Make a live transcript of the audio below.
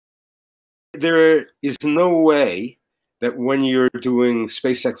There is no way that when you're doing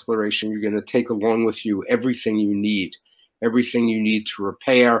space exploration, you're going to take along with you everything you need to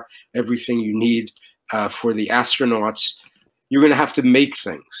repair, everything you need for the astronauts. You're going to have to make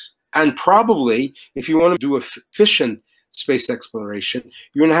things. And probably, if you want to do efficient space exploration,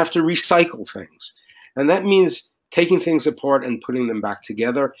 you're going to have to recycle things. And that means taking things apart and putting them back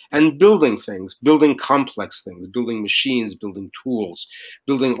together and building things, building complex things, building machines, building tools,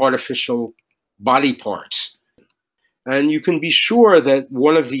 building artificial body parts. And you can be sure that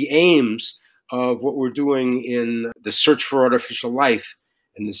one of the aims of what we're doing in the search for artificial life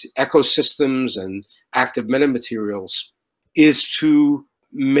and this ecosystems and active metamaterials is to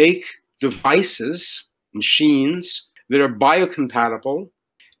make devices, machines that are biocompatible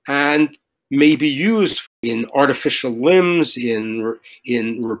and may be used in artificial limbs,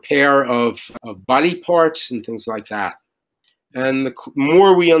 in repair of body parts and things like that. And the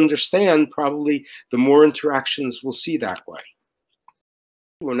more we understand, probably the more interactions we'll see that way.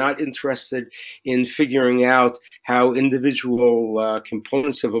 We're not interested in figuring out how individual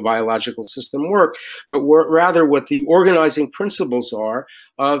components of a biological system work, but rather what the organizing principles are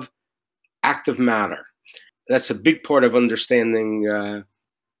of active matter. That's a big part of understanding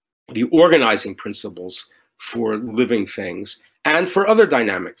the organizing principles for living things and for other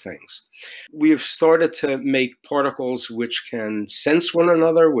dynamic things. We have started to make particles which can sense one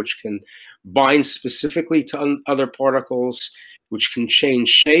another, which can bind specifically to other particles, which can change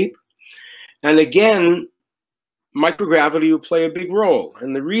shape. And again, microgravity will play a big role.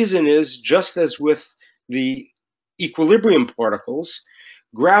 And the reason is, just as with the equilibrium particles,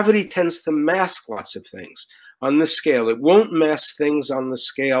 gravity tends to mask lots of things on this scale. It won't mask things on the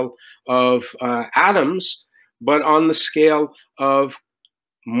scale of atoms, but on the scale of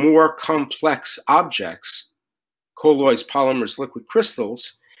more complex objects, colloids, polymers, liquid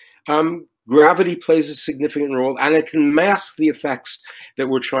crystals. Gravity plays a significant role, and it can mask the effects that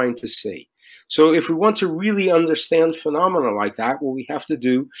we're trying to see. So if we want to really understand phenomena like that, what we have to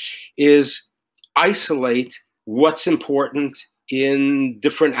do is isolate what's important in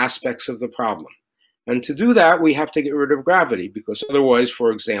different aspects of the problem. And to do that, we have to get rid of gravity, because otherwise,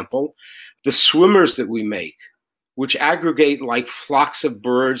 for example, the swimmers that we make, which aggregate like flocks of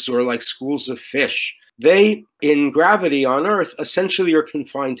birds or like schools of fish, they, in gravity on Earth, essentially are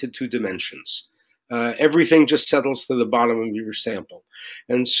confined to 2 dimensions. Everything just settles to the bottom of your sample.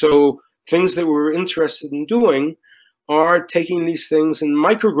 And so things that we're interested in doing are taking these things in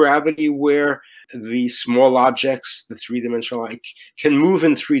microgravity, where the small objects, the 3-dimensional, can move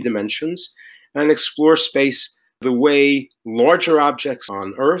in 3 dimensions and explore space the way larger objects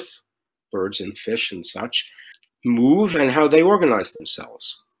on Earth, birds and fish and such, move, and how they organize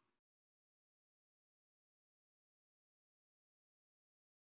themselves.